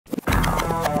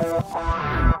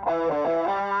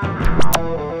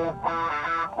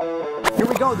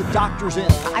tomorrow, the doctor's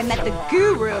in. I met the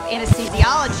guru of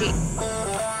anesthesiology.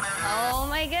 Oh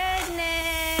my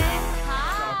goodness.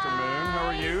 Hi. Dr. Moon, how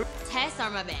are you? Tests are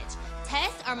my bitch.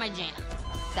 Tests are my jam.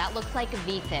 That looks like a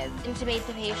VFib. Intubate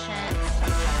the patient.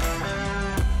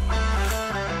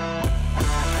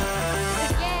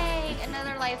 Yay,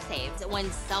 another life saved.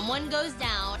 When someone goes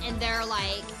down and they're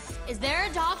like, is there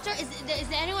a doctor? Is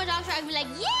anyone a doctor? I'd be like,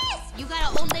 yes! You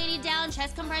got an old lady down,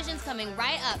 chest compressions coming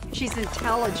right up. She's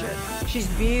intelligent. She's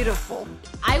beautiful.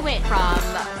 I went from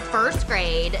first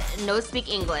grade, no speak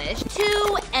English,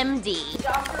 to MD.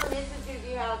 Dr. and Mrs.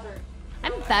 Doogie Howser.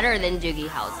 I'm better than Doogie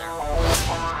Howser.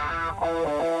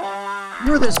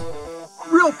 You're this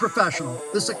real professional,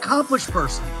 this accomplished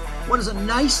person. What is a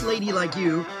nice lady like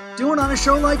you doing on a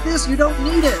show like this? You don't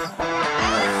need it.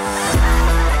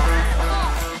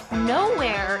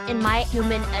 Nowhere in my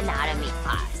human anatomy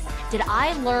class did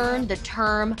I learn the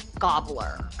term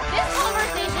gobbler. This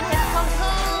conversation has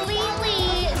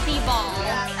completely devolved.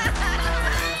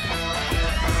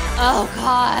 Oh,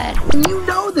 God. And you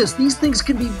know this. These things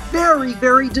can be very,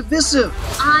 very divisive.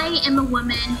 I am a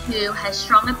woman who has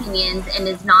strong opinions and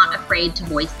is not afraid to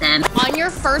voice them. On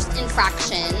your first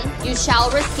infraction, you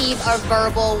shall receive a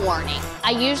verbal warning.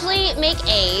 I usually make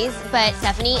A's, but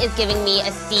Stephanie is giving me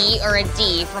a C or a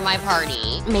D for my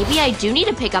party. Maybe I do need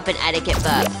to pick up an etiquette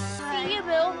book. See you,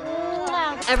 Bill.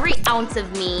 Every ounce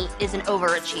of me is an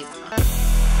overachiever.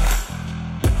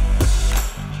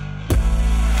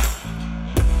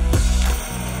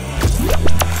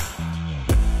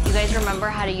 You guys remember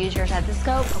how to use your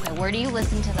stethoscope? Okay, where do you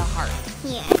listen to the heart?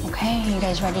 Here. Okay, you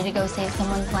guys ready to go save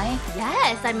someone's life?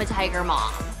 Yes, I'm a tiger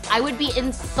mom. I would be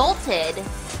insulted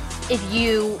if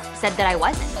you said that I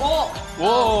wasn't.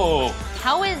 Whoa!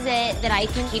 How is it that I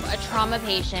can keep a trauma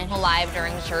patient alive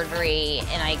during surgery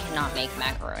and I cannot make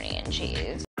macaroni and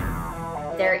cheese?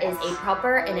 There is a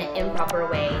proper and an improper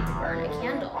way to burn a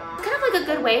candle. It's kind of like a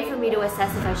good way for me to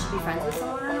assess if I should be friends with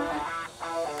someone or not.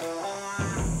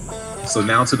 So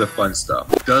now to the fun stuff.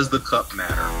 Does the cup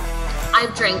matter?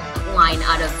 I've drank wine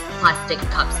out of plastic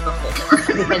cups before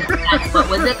because that's what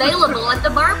was available at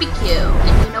the barbecue.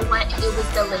 And you know what? It was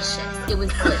delicious. It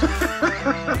was delicious.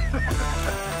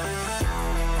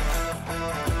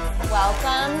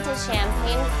 Welcome to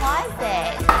Champagne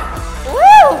Closet.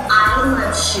 Woo! I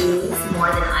love shoes more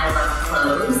than I love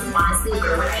clothes. Honestly,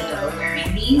 wherever I go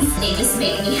wearing these, they just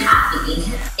make me happy.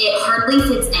 It hardly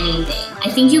fits anything. I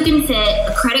think you can fit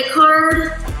a credit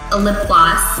card, a lip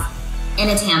gloss, and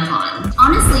a tampon.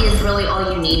 Honestly, is really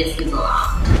all you need if you go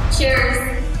out.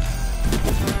 Cheers.